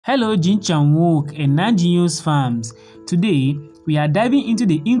Hello Chang Wook and Hyun's fans. Today, we are diving into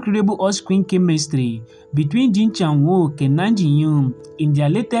the incredible on-screen chemistry between Chang Wook and Hyun in their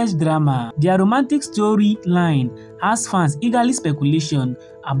latest drama. Their romantic storyline has fans eagerly speculation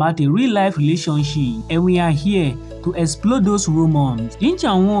about a real-life relationship, and we are here to explore those rumors.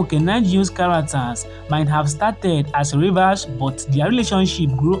 Chang Wook and Hyun's characters might have started as rivals, but their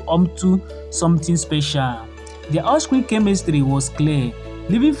relationship grew up to something special. Their on-screen chemistry was clear,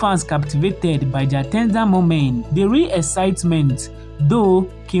 leaving fans captivated by their tender moment. The real excitement, though,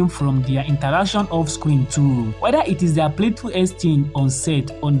 came from their interaction off-screen too. Whether it is their playful exchange on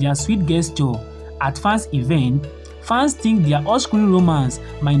set or their sweet gesture at fans' event, fans think their off-screen romance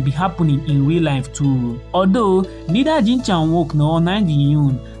might be happening in real life too. Although neither Chang Wook nor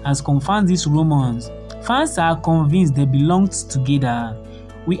Hyun has confirmed this romance, fans are convinced they belong together.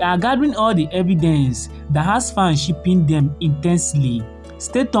 We are gathering all the evidence that has fans shipping them intensely.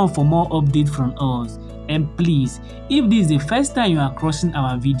 Stay tuned for more updates from us, and please, if this is the first time you are crossing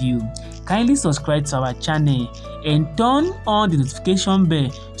our video, kindly subscribe to our channel and turn on the notification bell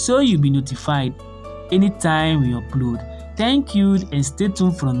so you'll be notified anytime we upload. Thank you and stay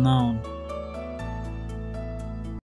tuned for now.